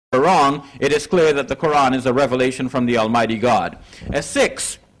wrong, it is clear that the Quran is a revelation from the Almighty God.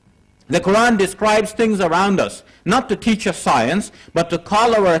 6. The Quran describes things around us, not to teach us science, but to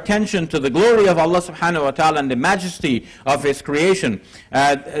call our attention to the glory of Allah subhanahu wa ta'ala and the majesty of His creation.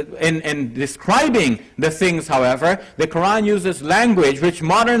 In describing the things, however, the Quran uses language which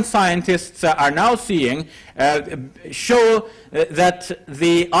modern scientists are now seeing show that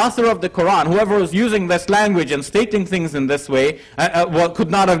the author of the Quran, whoever was using this language and stating things in this way, could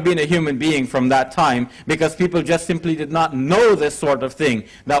not have been a human being from that time, because people just simply did not know this sort of thing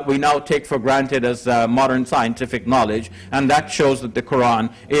that we now take for granted as modern scientific knowledge, and that shows that the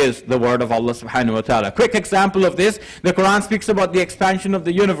Quran is the word of Allah subhanahu wa ta'ala. Quick example of this, the Quran speaks about the expansion of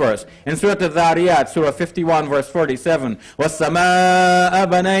the universe. In Surah Al-Dhariyat, Surah 51, verse 47, وَالسَّمَاءَ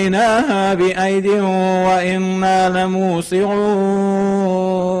بَنَيْنَاهَا بِأَيْدٍ وَإِنَّا لَمُوسِعُونَ.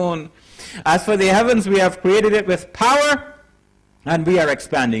 As for the heavens, we have created it with power, and we are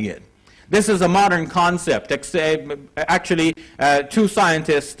expanding it. This is a modern concept. Actually, two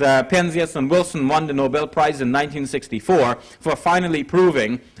scientists, Penzias and Wilson, won the Nobel Prize in 1964 for finally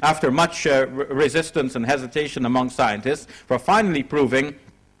proving, after much resistance and hesitation among scientists, for finally proving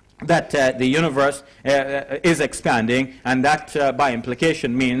that the universe is expanding, and that by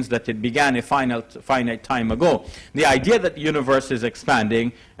implication means that it began a finite time ago. The idea that the universe is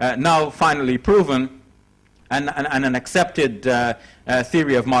expanding, now finally proven, and an accepted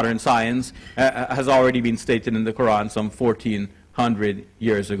theory of modern science, has already been stated in the Quran some 1400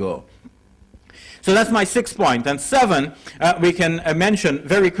 years ago. So that's my 6th point. And 7, we can mention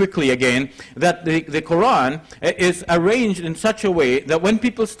very quickly again that the Quran is arranged in such a way that when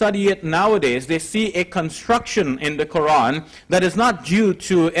people study it nowadays, they see a construction in the Quran that is not due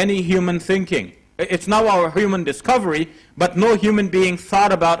to any human thinking. It's now our human discovery, but no human being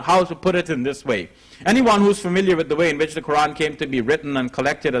thought about how to put it in this way. Anyone who's familiar with the way in which the Quran came to be written and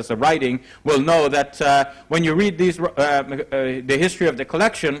collected as a writing will know that when you read these, the history of the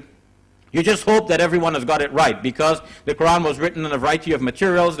collection, you just hope that everyone has got it right, because the Quran was written in a variety of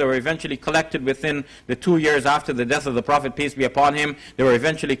materials. They were eventually collected within the 2 years after the death of the Prophet, peace be upon him. They were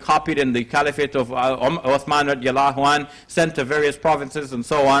eventually copied in the Caliphate of Uthman radiallahu anh, sent to various provinces and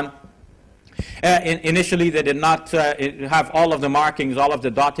so on. Initially, they did not have all of the markings, all of the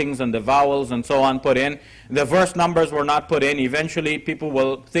dottings and the vowels and so on put in. The verse numbers were not put in. Eventually, people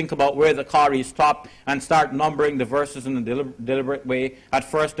will think about where the Qari stopped and start numbering the verses in a deliberate way. At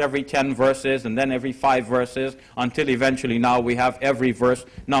first, every 10 verses, and then every 5 verses, until eventually now we have every verse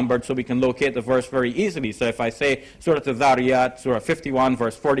numbered so we can locate the verse very easily. So if I say Surah Al-Dhariyat, Surah 51,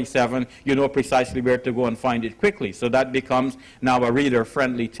 verse 47, you know precisely where to go and find it quickly. So that becomes now a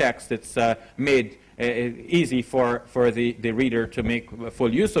reader-friendly text. It's made easy for the reader to make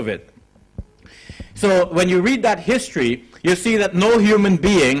full use of it. So when you read that history, you see that no human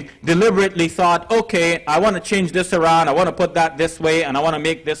being deliberately thought, okay, I want to change this around, I want to put that this way, and I want to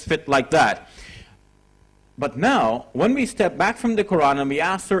make this fit like that. But now, when we step back from the Quran and we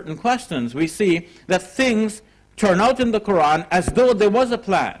ask certain questions, we see that things turn out in the Quran as though there was a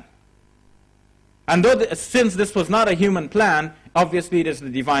plan. And since this was not a human plan, obviously it is the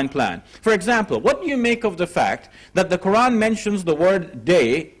divine plan. For example, what do you make of the fact that the Quran mentions the word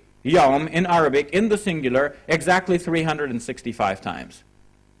day, Yawm, in Arabic, in the singular, exactly 365 times?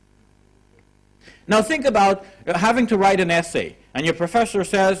 Now think about having to write an essay, and your professor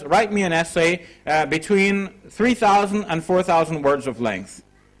says, write me an essay between 3,000 and 4,000 words of length.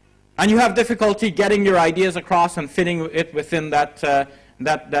 And you have difficulty getting your ideas across and fitting it within that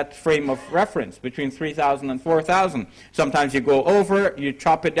frame of reference, between 3,000 and 4,000. Sometimes you go over, you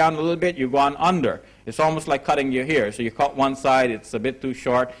chop it down a little bit, you go on under. It's almost like cutting your hair. So you cut one side, it's a bit too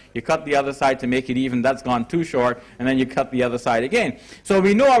short. You cut the other side to make it even, that's gone too short, and then you cut the other side again. So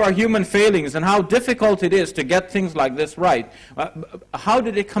we know our human failings and how difficult it is to get things like this right. How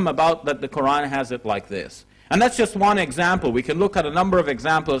did it come about that the Quran has it like this? And that's just one example. We can look at a number of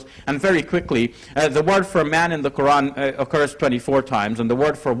examples, and very quickly, the word for man in the Quran occurs 24 times, and the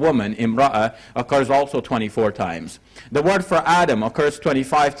word for woman, imra'a, occurs also 24 times. The word for Adam occurs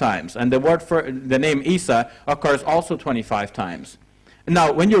 25 times, and the word for the name Isa occurs also 25 times.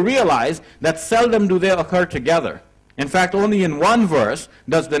 Now, when you realize that seldom do they occur together, in fact, only in one verse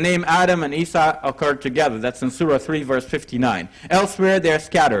does the name Adam and Isa occur together. That's in Surah 3, verse 59. Elsewhere, they're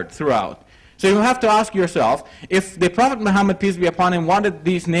scattered throughout. So you have to ask yourself, if the Prophet Muhammad, peace be upon him, wanted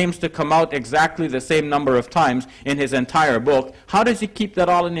these names to come out exactly the same number of times in his entire book, how does he keep that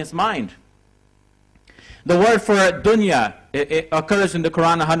all in his mind? The word for dunya, it occurs in the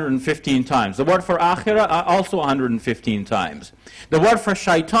Quran 115 times. The word for akhirah, also 115 times. The word for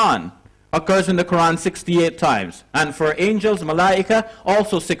shaitan occurs in the Quran 68 times. And for angels, malaika,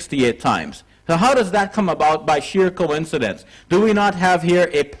 also 68 times. So how does that come about by sheer coincidence? Do we not have here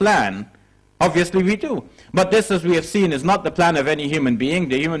a plan? Obviously we do. But this, as we have seen, is not the plan of any human being.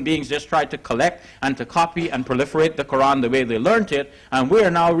 The human beings just tried to collect and to copy and proliferate the Quran the way they learned it. And we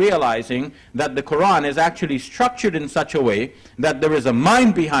are now realizing that the Quran is actually structured in such a way that there is a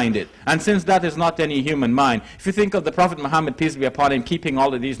mind behind it. And since that is not any human mind, if you think of the Prophet Muhammad, peace be upon him, keeping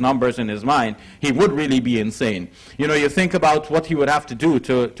all of these numbers in his mind, he would really be insane. You know, you think about what he would have to do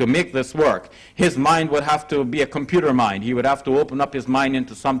to make this work. His mind would have to be a computer mind. He would have to open up his mind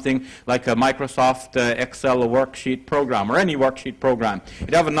into something like a Microsoft Excel worksheet program, or any worksheet program.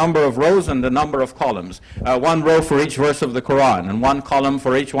 You'd have a number of rows and a number of columns. One row for each verse of the Quran, and one column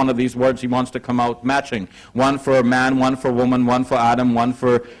for each one of these words he wants to come out matching. One for man, one for woman, one for Adam, one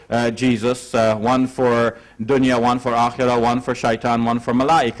for Jesus, one for dunya, one for akhirah, one for shaitan, one for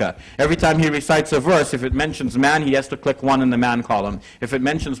malaika. Every time he recites a verse, if it mentions man, he has to click one in the man column. If it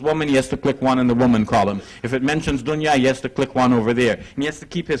mentions woman, he has to click one in the woman column. If it mentions dunya, he has to click one over there. And he has to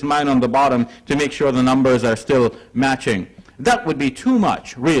keep his mind on the bottom to make sure the numbers are still matching. That would be too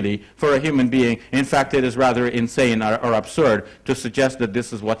much, really, for a human being. In fact, it is rather insane or absurd to suggest that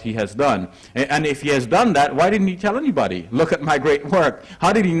this is what he has done. And if he has done that, why didn't he tell anybody? Look at my great work.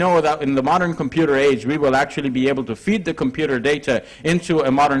 How did he know that in the modern computer age, we will actually be able to feed the computer data into a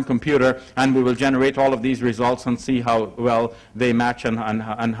modern computer, and we will generate all of these results and see how well they match and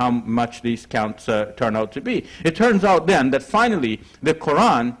how much these counts turn out to be? It turns out then that finally the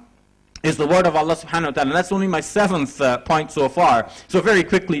Quran is the word of Allah subhanahu wa ta'ala. And that's only my 7th point so far. So very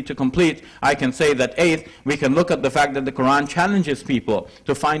quickly to complete, I can say that 8th, we can look at the fact that the Quran challenges people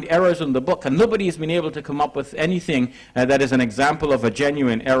to find errors in the book. And nobody has been able to come up with anything that is an example of a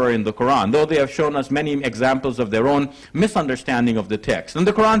genuine error in the Quran, though they have shown us many examples of their own misunderstanding of the text. And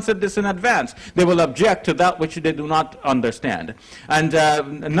the Quran said this in advance. They will object to that which they do not understand. And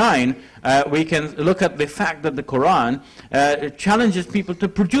 9, we can look at the fact that the Quran challenges people to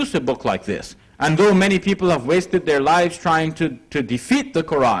produce a book like this. And though many people have wasted their lives trying to defeat the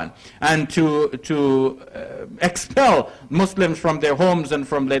Quran and to expel Muslims from their homes and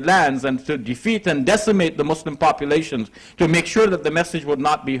from their lands and to defeat and decimate the Muslim populations to make sure that the message would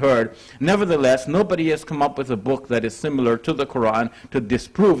not be heard, nevertheless, nobody has come up with a book that is similar to the Quran to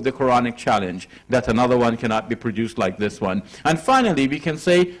disprove the Quranic challenge that another one cannot be produced like this one. And finally, we can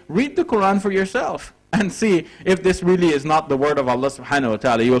say, read the Quran for yourself and see if this really is not the word of Allah subhanahu wa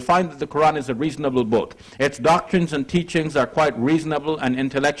ta'ala. You will find that the Quran is a reasonable book. Its doctrines and teachings are quite reasonable and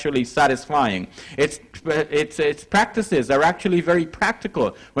intellectually satisfying. Its practices are actually very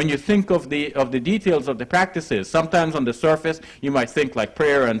practical when you think of the details of the practices. Sometimes on the surface you might think like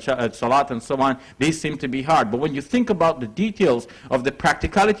prayer and salat and so on, these seem to be hard. But when you think about the details of the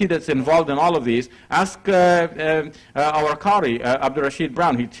practicality that's involved in all of these, ask our Qari, Abdul Rashid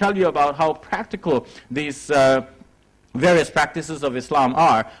Brown. He'll tell you about how practical these various practices of Islam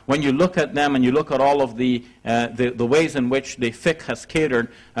are when you look at them and you look at all of the ways in which the fiqh has catered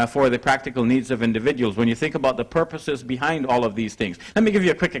for the practical needs of individuals. When you think about the purposes behind all of these things. Let me give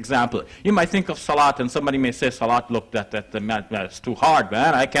you a quick example. You might think of salat and somebody may say, salat, look, that's too hard,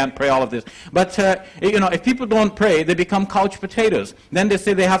 man. I can't pray all of this. But, you know, if people don't pray, they become couch potatoes. Then they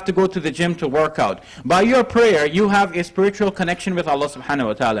say they have to go to the gym to work out. By your prayer, you have a spiritual connection with Allah subhanahu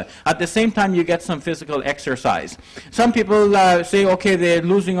wa ta'ala. At the same time, you get some physical exercise. Some people say, okay, they're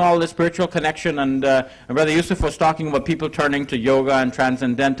losing all the spiritual connection, and Brother Yusuf was talking about people turning to yoga and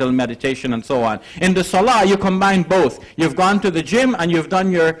transcendental meditation and so on. In the salah, you combine both. You've gone to the gym and you've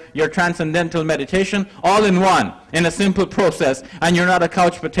done your transcendental meditation all in one, in a simple process, and you're not a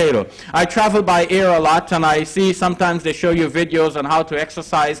couch potato. I travel by air a lot, and I see sometimes they show you videos on how to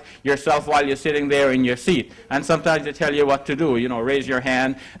exercise yourself while you're sitting there in your seat. And sometimes they tell you what to do, you know, raise your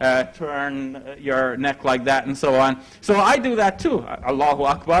hand, turn your neck like that, and so on. So I do that too. Allahu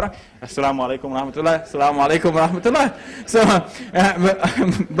Akbar. Assalamu alaikum wa rahmatullah. Assalamu alaikum wa rahmatullah. So,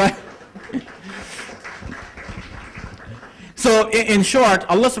 so in short,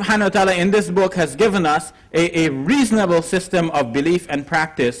 Allah subhanahu wa ta'ala in this book has given us a reasonable system of belief and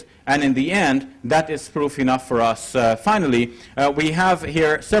practice, and in the end, that is proof enough for us. Finally, we have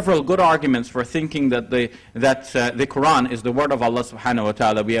here several good arguments for thinking that the Quran is the word of Allah subhanahu wa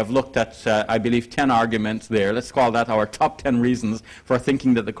ta'ala. We have looked at, I believe, 10 arguments there. Let's call that our top 10 reasons for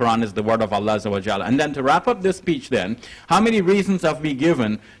thinking that the Quran is the word of Allah azza wa jalla. And then to wrap up this speech then, how many reasons have we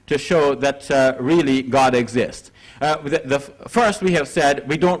given to show that really God exists? First, we have said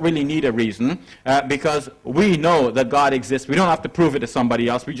we don't really need a reason because we know that God exists. We don't have to prove it to somebody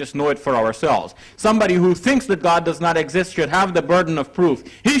else. We just know know it for ourselves. Somebody who thinks that God does not exist should have the burden of proof.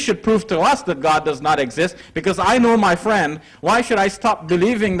 He should prove to us that God does not exist, because I know my friend. Why should I stop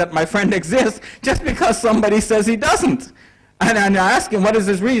believing that my friend exists just because somebody says he doesn't? And I ask him, what is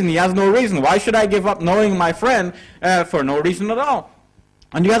his reason? He has no reason. Why should I give up knowing my friend for no reason at all?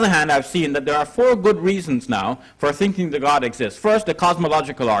 On the other hand, I've seen that there are 4 good reasons now for thinking that God exists. First, the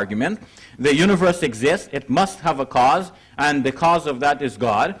cosmological argument. The universe exists. It must have a cause, and the cause of that is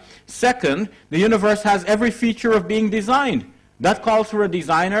God. Second, the universe has every feature of being designed. That calls for a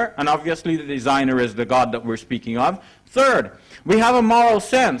designer, and obviously the designer is the God that we're speaking of. Third, we have a moral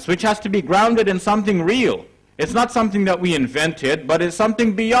sense, which has to be grounded in something real. It's not something that we invented, but it's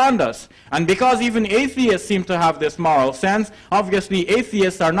something beyond us. And because even atheists seem to have this moral sense, obviously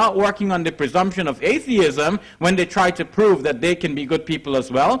atheists are not working on the presumption of atheism when they try to prove that they can be good people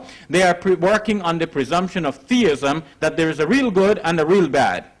as well. They are working on the presumption of theism, that there is a real good and a real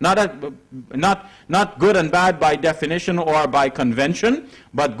bad. Not good and bad by definition or by convention,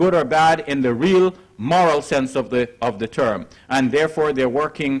 but good or bad in the real moral sense of the term. And therefore they're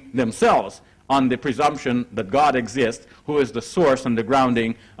working themselves on the presumption that God exists, who is the source and the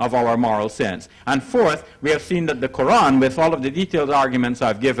grounding of our moral sense. And fourth, we have seen that the Quran, with all of the detailed arguments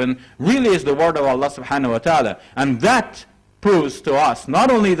I've given, really is the word of Allah subhanahu wa ta'ala. And that proves to us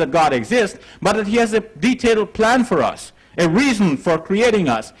not only that God exists, but that He has a detailed plan for us, a reason for creating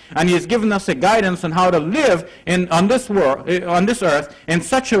us, and He has given us a guidance on how to live on this earth in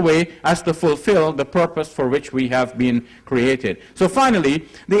such a way as to fulfill the purpose for which we have been created. So finally,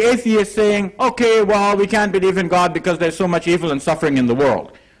 the atheist saying, okay, well, we can't believe in God because there's so much evil and suffering in the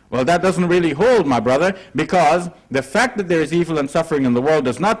world. Well, that doesn't really hold, my brother, because the fact that there is evil and suffering in the world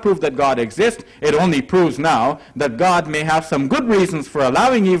does not prove that God exists. It only proves now that God may have some good reasons for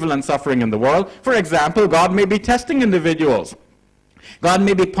allowing evil and suffering in the world. For example, God may be testing individuals. God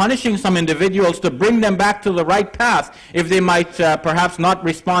may be punishing some individuals to bring them back to the right path. If they might perhaps not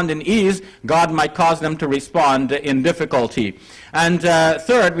respond in ease, God might cause them to respond in difficulty. And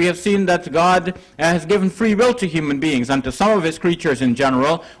third, we have seen that God has given free will to human beings and to some of His creatures in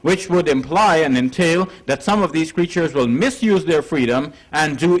general, which would imply and entail that some of these creatures will misuse their freedom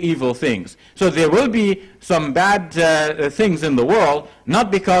and do evil things. So there will be some bad things in the world,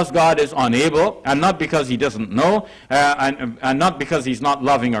 not because God is unable, and not because He doesn't know, and not because He's not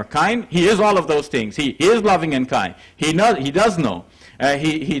loving or kind. He is all of those things. He is loving and kind. He does know.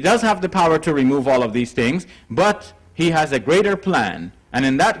 He does have the power to remove all of these things, but He has a greater plan. And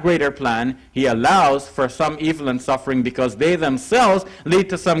in that greater plan, He allows for some evil and suffering because they themselves lead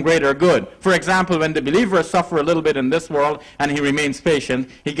to some greater good. For example, when the believers suffer a little bit in this world and he remains patient,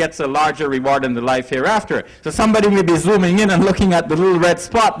 he gets a larger reward in the life hereafter. So somebody may be zooming in and looking at the little red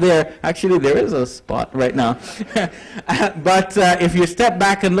spot there. Actually, there is a spot right now. But if you step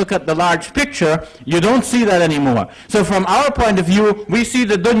back and look at the large picture, you don't see that anymore. So from our point of view, we see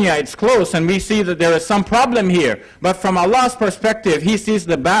the dunya, it's close, and we see that there is some problem here. But from Allah's perspective, He sees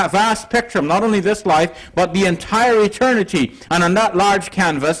the vast spectrum, not only this life, but the entire eternity. And on that large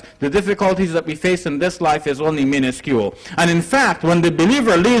canvas, the difficulties that we face in this life is only minuscule. And in fact, when the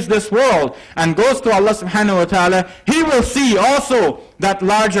believer leaves this world and goes to Allah subhanahu wa ta'ala, he will see also that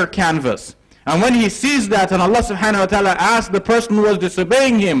larger canvas. And when he sees that, and Allah subhanahu wa ta'ala asks the person who was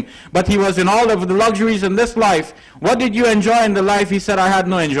disobeying Him, but he was in all of the luxuries in this life, what did you enjoy in the life? He said, I had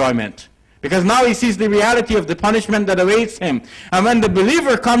no enjoyment. Because now he sees the reality of the punishment that awaits him. And when the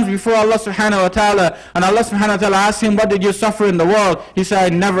believer comes before Allah subhanahu wa ta'ala, and Allah subhanahu wa ta'ala asks him, what did you suffer in the world? He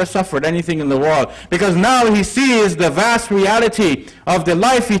said, I never suffered anything in the world. Because now he sees the vast reality of the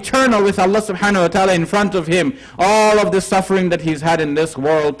life eternal with Allah subhanahu wa ta'ala in front of him. All of the suffering that he's had in this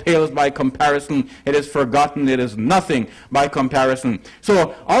world pales by comparison. It is forgotten. It is nothing by comparison.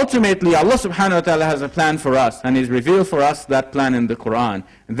 So ultimately, Allah subhanahu wa ta'ala has a plan for us, and He's revealed for us that plan in the Quran.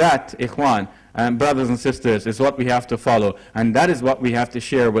 That, ikhwan, and brothers and sisters, is what we have to follow, and that is what we have to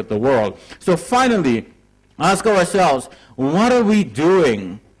share with the world. So finally, ask ourselves, what are we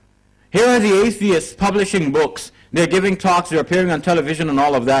doing? Here are the atheists publishing books, they're giving talks, they're appearing on television and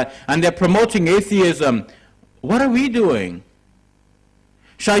all of that, and they're promoting atheism. What are we doing?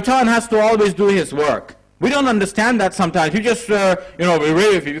 Shaitan has to always do his work. We don't understand that sometimes. You just,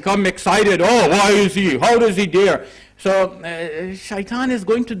 we become excited. Oh, why is he? How does he dare? So Shaitan is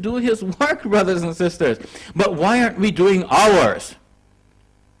going to do his work, brothers and sisters. But why aren't we doing ours?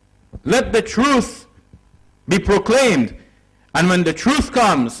 Let the truth be proclaimed. And when the truth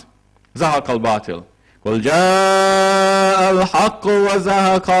comes, زَهَقَ الْبَاطِلُ قُلْ جَاءَ الْحَقُّ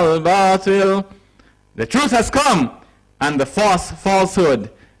وَزَهَقَ الْبَاطِلُ. The truth has come, and the falsehood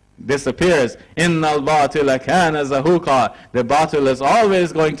disappears. Inna al-batila kana zahuqa. The batil is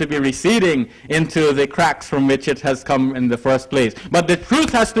always going to be receding into the cracks from which it has come in the first place. But the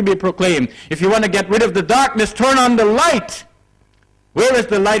truth has to be proclaimed. If you want to get rid of the darkness, turn on the light. Where is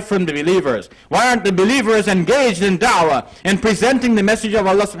the light from the believers? Why aren't the believers engaged in da'wah and presenting the message of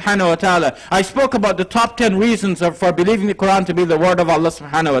Allah subhanahu wa ta'ala? I spoke about the top 10 reasons for believing the Quran to be the word of Allah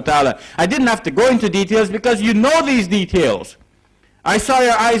subhanahu wa ta'ala. I didn't have to go into details because you know these details. I saw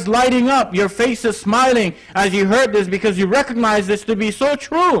your eyes lighting up, your faces smiling as you heard this because you recognize this to be so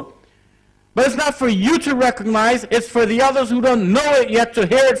true. But it's not for you to recognize, it's for the others who don't know it yet to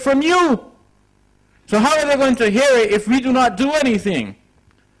hear it from you. So how are they going to hear it if we do not do anything?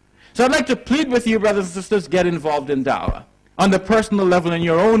 So I'd like to plead with you, brothers and sisters, get involved in da'wah on the personal level in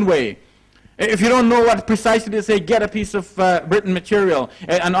your own way. If you don't know what precisely to say, get a piece of written material,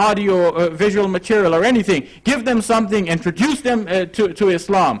 an audio, visual material or anything. Give them something, introduce them to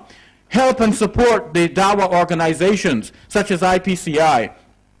Islam. Help and support the da'wah organizations such as IPCI.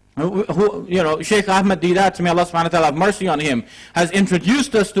 Sheikh Ahmad Didat, may Allah subhanahu wa ta'ala have mercy on him, has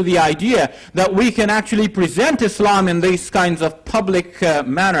introduced us to the idea that we can actually present Islam in these kinds of public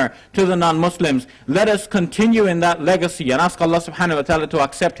manner to the non-Muslims. Let us continue in that legacy and ask Allah subhanahu wa ta'ala to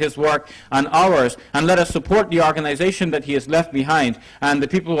accept his work and ours, and let us support the organization that he has left behind and the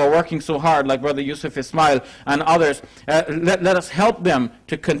people who are working so hard, like Brother Yusuf Ismail and others. Let us help them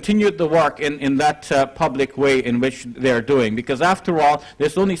to continue the work in that public way in which they are doing, because after all,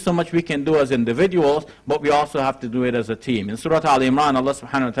 there's only so much we can do as individuals, but we also have to do it as a team. In Surah Al-Imran, Allah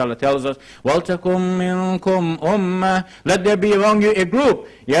subhanahu wa ta'ala tells us, وَلْتَكُمْ مِنْكُمْ أُمَّةٌ. Let there be among you a group,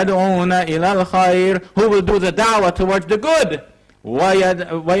 يَدْعُونَ إِلَى الْخَيْرِ, who will do the da'wah towards the good.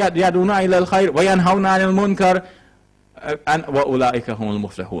 وَيَدْعُونَ إِلَى الْخَيْرِ وَيَنْهَوْنَ عَنِ الْمُنْكَرِ and وَأُولَٰئِكَ هُمُ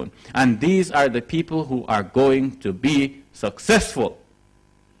الْمُفْلِحُونَ. And these are the people who are going to be successful.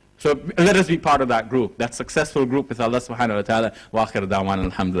 So let us be part of that group, that successful group with Allah subhanahu wa ta'ala. Wa akhir da'wana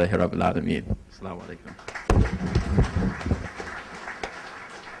alhamdulillahi rabbil alameen. Assalamu alaikum.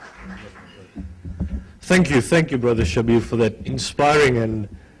 Thank you, Brother Shabir, for that inspiring and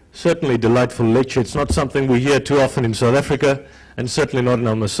certainly delightful lecture. It's not something we hear too often in South Africa, and certainly not in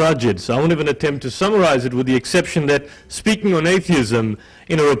our masajid. So I won't even attempt to summarize it, with the exception that, speaking on atheism,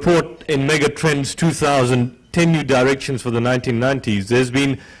 in a report in Megatrends 2000, 10 New Directions for the 1990s, there's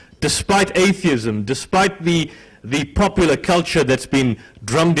been, despite atheism, despite the popular culture that's been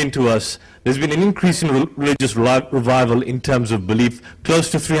drummed into us, there's been an increase in religious revival in terms of belief.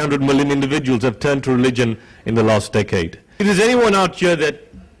 Close to 300 million individuals have turned to religion in the last decade. If there's anyone out here that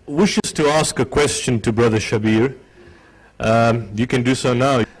wishes to ask a question to Brother Shabir, you can do so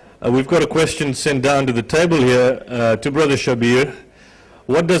now. We've got a question sent down to the table here to Brother Shabir.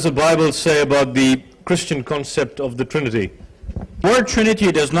 What does the Bible say about the Christian concept of the Trinity? The word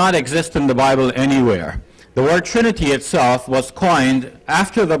Trinity does not exist in the Bible anywhere. The word Trinity itself was coined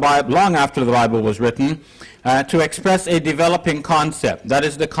after the Bible, long after the Bible was written, to express a developing concept. That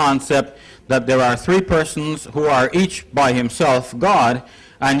is the concept that there are three persons who are each by himself God,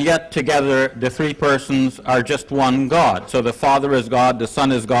 and yet together the three persons are just one God. So the Father is God, the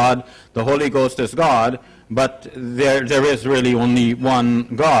Son is God, the Holy Ghost is God, but there is really only one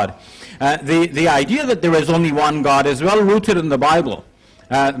God. The idea that there is only one God is well rooted in the Bible.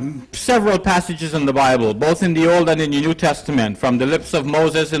 Several passages in the Bible, both in the Old and in the New Testament, from the lips of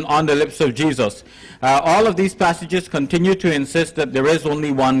Moses and on the lips of Jesus. All of these passages continue to insist that there is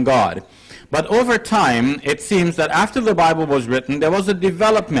only one God. But over time, it seems that after the Bible was written, there was a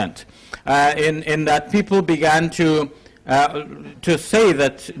development in that people began to say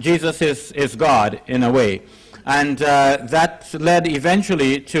that Jesus is God in a way. And that led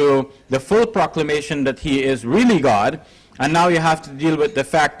eventually to the full proclamation that he is really God. And now you have to deal with the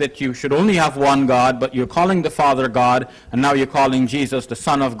fact that you should only have one God, but you're calling the Father God, and now you're calling Jesus the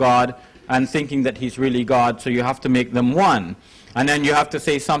Son of God, and thinking that he's really God, so you have to make them one. And then you have to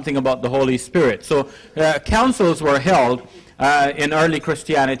say something about the Holy Spirit. So councils were held in early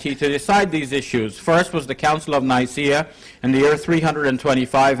Christianity to decide these issues. First was the Council of Nicaea in the year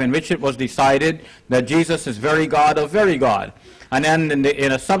 325, in which it was decided that Jesus is very God of very God. And then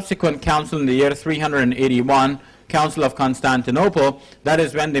in a subsequent council in the year 381, Council of Constantinople, that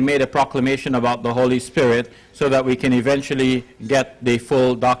is when they made a proclamation about the Holy Spirit, so that we can eventually get the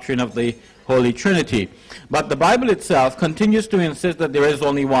full doctrine of the Holy Trinity. But the Bible itself continues to insist that there is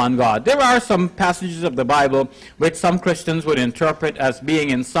only one God. There are some passages of the Bible which some Christians would interpret as being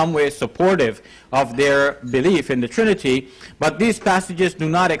in some way supportive of their belief in the Trinity, but these passages do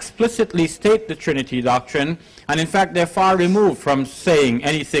not explicitly state the Trinity doctrine, and in fact they're far removed from saying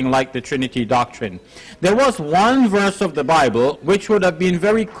anything like the Trinity doctrine. There was one verse of the Bible which would have been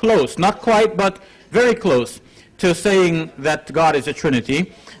very close, not quite, but very close to saying that God is a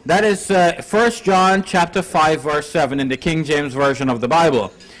Trinity. That is 1 John chapter 5 verse 7 in the King James Version of the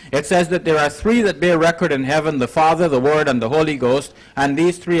Bible. It says that there are three that bear record in heaven, the Father, the Word, and the Holy Ghost, and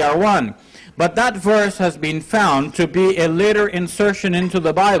these three are one. But that verse has been found to be a later insertion into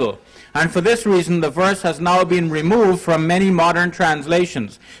the Bible. And for this reason, the verse has now been removed from many modern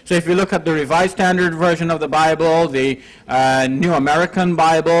translations. So if you look at the Revised Standard Version of the Bible, the New American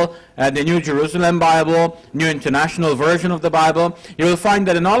Bible, the New Jerusalem Bible, New International Version of the Bible, you will find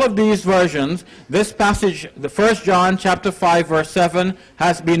that in all of these versions, this passage, the 1 John chapter 5, verse 7,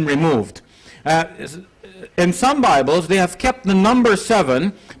 has been removed. In some Bibles, they have kept the number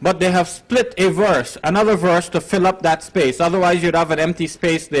 7, but they have split a verse, another verse to fill up that space. Otherwise, you'd have an empty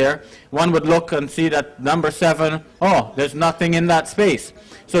space there. One would look and see that number 7, oh, there's nothing in that space.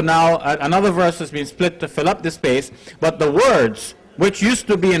 So now another verse has been split to fill up the space, but the words, which used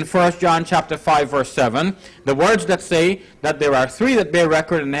to be in 1 John chapter 5, verse 7, the words that say that there are three that bear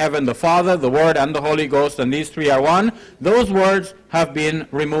record in heaven, the Father, the Word, and the Holy Ghost, and these three are one, those words have been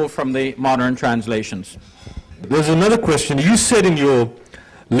removed from the modern translations. There's another question. You said in your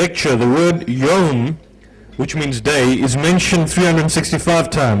lecture the word yom, which means day, is mentioned 365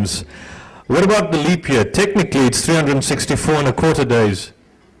 times. What about the leap year? Technically, it's 364 and a quarter days.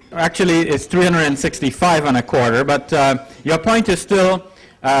 Actually, it's 365 and a quarter, but your point is still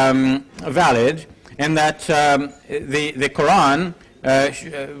valid in that the Quran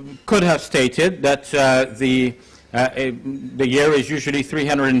could have stated that the year is usually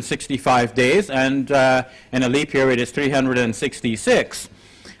 365 days, and in a leap year it is 366.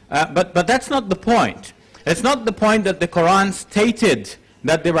 But that's not the point. It's not the point that the Quran stated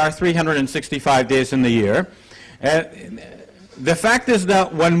that there are 365 days in the year. The fact is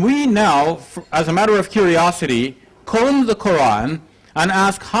that when we now, as a matter of curiosity, comb the Quran and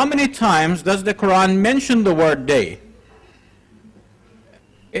ask how many times does the Quran mention the word day,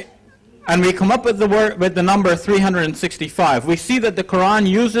 and we come up with the number 365, we see that the Quran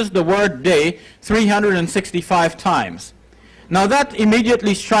uses the word day 365 times. Now that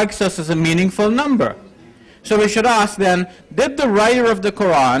immediately strikes us as a meaningful number. So we should ask then, did the writer of the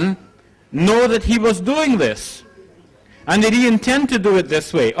Quran know that he was doing this? And did he intend to do it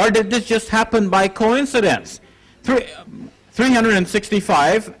this way? Or did this just happen by coincidence?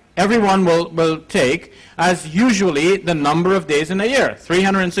 365, everyone will take as usually the number of days in a year.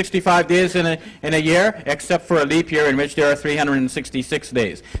 365 days in a year, except for a leap year in which there are 366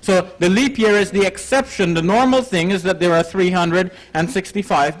 days. So the leap year is the exception. The normal thing is that there are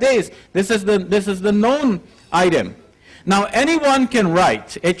 365 days. This is the known item. Now anyone can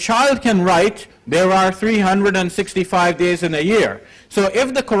write, a child can write, there are 365 days in a year. So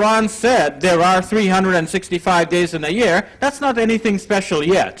if the Quran said there are 365 days in a year, that's not anything special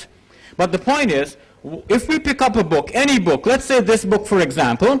yet. But the point is, if we pick up a book, any book, let's say this book for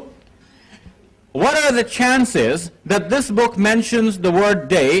example, what are the chances that this book mentions the word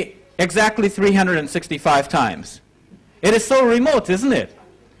day exactly 365 times? It is so remote, isn't it?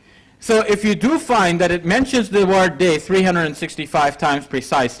 So if you do find that it mentions the word day 365 times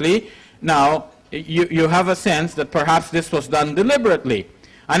precisely, now you have a sense that perhaps this was done deliberately.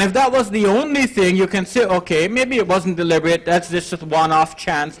 And if that was the only thing, you can say, okay, maybe it wasn't deliberate, that's just a one-off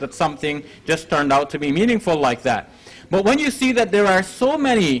chance that something just turned out to be meaningful like that. But when you see that there are so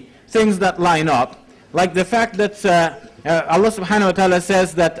many things that line up, like the fact that Allah subhanahu wa ta'ala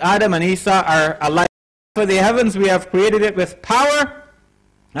says that Adam and Isa are alike. For the heavens we have created it with power,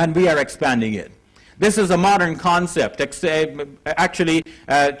 and we are expanding it. This is a modern concept. Actually,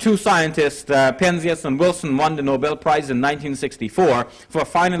 two scientists, Penzias and Wilson, won the Nobel Prize in 1964 for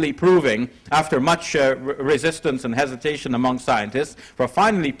finally proving, after much resistance and hesitation among scientists, for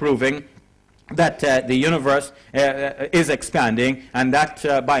finally proving that the universe is expanding, and that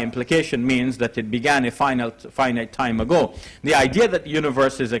by implication means that it began a finite time ago. The idea that the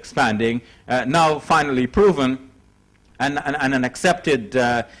universe is expanding, now finally proven, and an accepted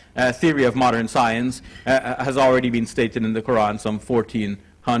theory of modern science, has already been stated in the Quran some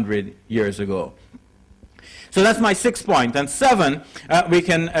 1400 years ago. So that's my 6th point. And 7, we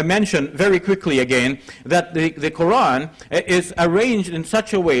can mention very quickly again that the Quran is arranged in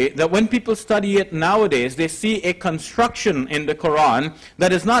such a way that when people study it nowadays, they see a construction in the Quran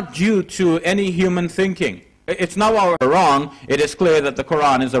that is not due to any human thinking. It's not our wrong. It is clear that the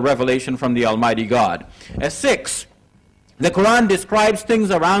Quran is a revelation from the Almighty God. 6, the Quran describes things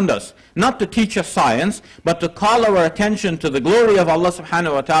around us, not to teach us science, but to call our attention to the glory of Allah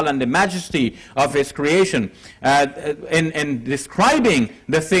subhanahu wa ta'ala and the majesty of His creation. In describing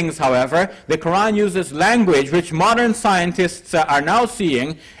the things, however, the Quran uses language which modern scientists are now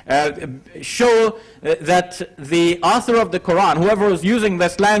seeing show that the author of the Quran, whoever was using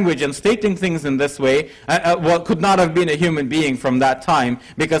this language and stating things in this way, could not have been a human being from that time,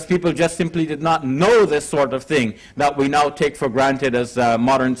 because people just simply did not know this sort of thing that we now take for granted as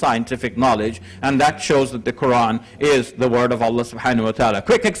modern scientific knowledge, and that shows that the Quran is the word of Allah subhanahu wa ta'ala.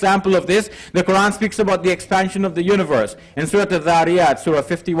 Quick example of this, the Quran speaks about the expansion of the universe. In Surah Al-Dhariyat, Surah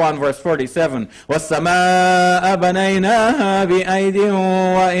 51, verse 47, وَالسَّمَاءَ بَنَيْنَاهَا بِأَيْدٍ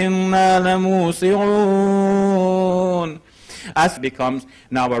وَإِنَّا لَمُوسِعُونَ. As it becomes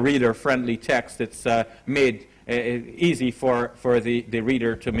now a reader-friendly text, it's made easy for the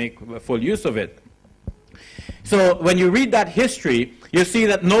reader to make full use of it. So when you read that history, you see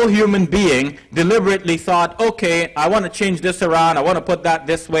that no human being deliberately thought, okay, I want to change this around, I want to put that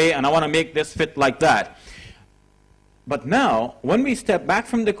this way, and I want to make this fit like that. But now, when we step back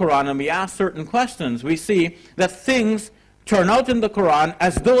from the Quran and we ask certain questions, we see that things turn out in the Quran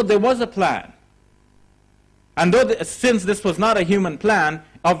as though there was a plan. And since this was not a human plan,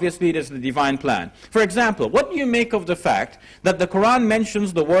 obviously it is the divine plan. For example, what do you make of the fact that the Quran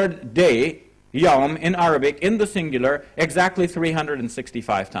mentions the word day, yawm, in Arabic, in the singular, exactly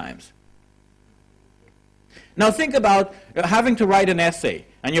 365 times? Now think about having to write an essay,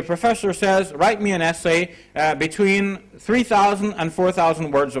 and your professor says, write me an essay between 3,000 and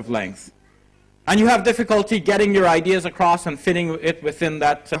 4,000 words of length. And you have difficulty getting your ideas across and fitting it within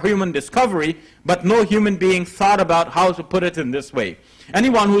that human discovery, but no human being thought about how to put it in this way.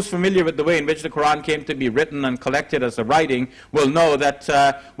 Anyone who's familiar with the way in which the Quran came to be written and collected as a writing will know that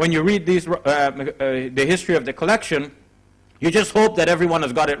when you read these, the history of the collection, you just hope that everyone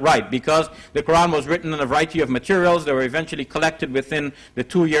has got it right, because the Quran was written in a variety of materials. They were eventually collected within the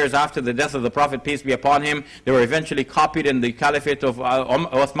 2 years after the death of the Prophet, peace be upon him. They were eventually copied in the Caliphate of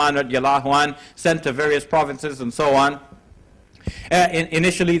Uthman radiallahu anh, sent to various provinces and so on.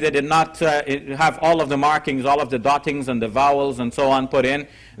 Initially, they did not have all of the markings, all of the dottings and the vowels and so on put in.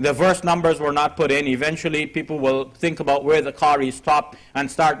 The verse numbers were not put in. Eventually, people will think about where the Qari stopped and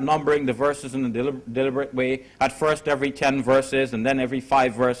start numbering the verses in a deliberate way. At first, every 10 verses, and then every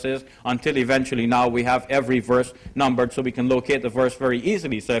 5 verses, until eventually now we have every verse numbered so we can locate the verse very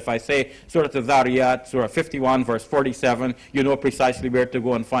easily. So if I say Surah Al-Dhariyat, Surah 51, verse 47, you know precisely where to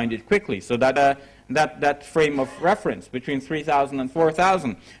go and find it quickly. So that frame of reference between 3,000 and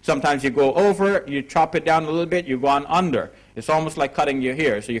 4,000. Sometimes you go over, you chop it down a little bit, you go on under. It's almost like cutting your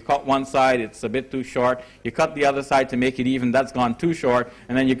hair. So you cut one side, it's a bit too short. You cut the other side to make it even, that's gone too short,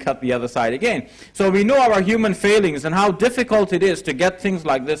 and then you cut the other side again. So we know our human failings and how difficult it is to get things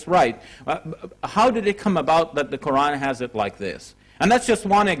like this right. How did it come about that the Quran has it like this? And that's just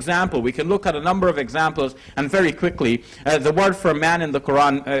one example. We can look at a number of examples, and very quickly, the word for man in the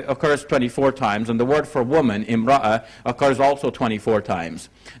Quran occurs 24 times, and the word for woman, imra'a, occurs also 24 times.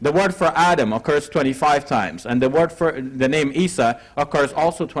 The word for Adam occurs 25 times, and the word for the name Isa occurs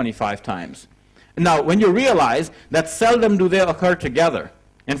also 25 times. Now, when you realize that seldom do they occur together,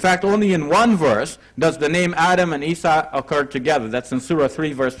 in fact, only in one verse does the name Adam and Isa occur together. That's in Surah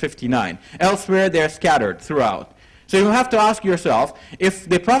 3, verse 59. Elsewhere, they're scattered throughout. So you have to ask yourself, if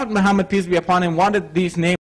the Prophet Muhammad, peace be upon him, wanted these names